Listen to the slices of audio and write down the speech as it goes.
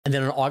And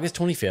then on August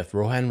 25th,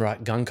 Rohan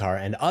Gankar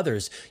and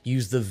others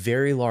used the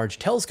Very Large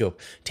Telescope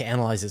to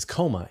analyze its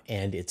coma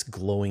and its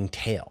glowing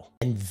tail.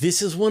 And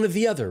this is one of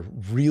the other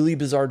really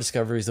bizarre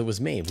discoveries that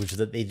was made, which is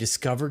that they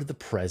discovered the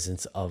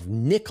presence of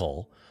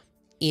nickel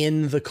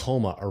in the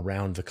coma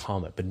around the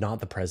comet, but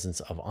not the presence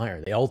of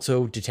iron. They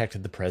also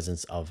detected the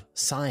presence of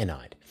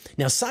cyanide.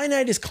 Now,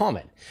 cyanide is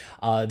common.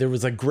 There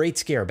was a great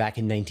scare back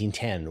in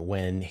 1910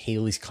 when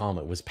Halley's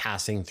Comet was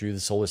passing through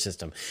the solar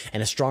system,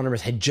 and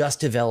astronomers had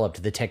just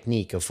developed the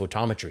technique of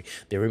photometry.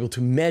 They were able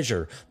to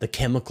measure the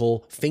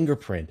chemical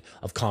fingerprint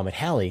of Comet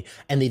Halley,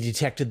 and they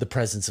detected the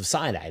presence of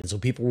cyanide. And so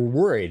people were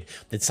worried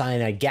that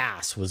cyanide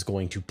gas was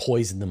going to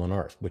poison them on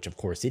Earth, which of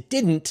course it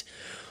didn't.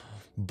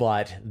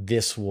 But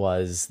this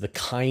was the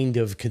kind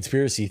of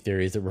conspiracy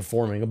theories that were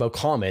forming about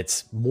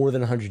comets more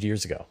than 100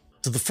 years ago.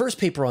 So the first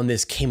paper on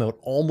this came out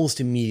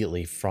almost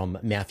immediately from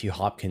Matthew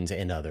Hopkins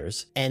and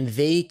others, and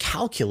they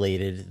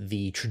calculated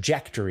the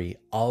trajectory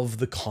of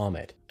the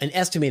comet and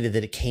estimated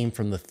that it came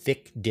from the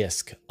thick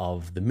disk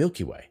of the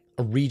Milky Way,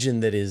 a region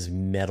that is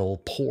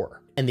metal poor.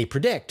 And they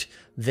predict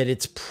that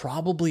it's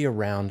probably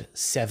around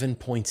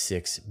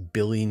 7.6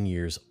 billion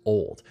years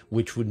old,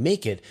 which would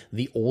make it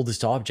the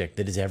oldest object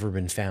that has ever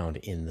been found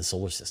in the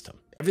solar system.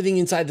 Everything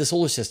inside the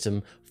solar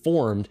system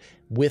formed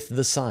with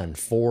the sun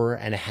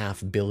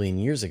 4.5 billion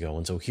years ago.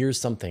 And so here's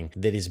something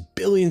that is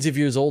billions of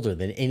years older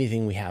than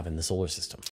anything we have in the solar system.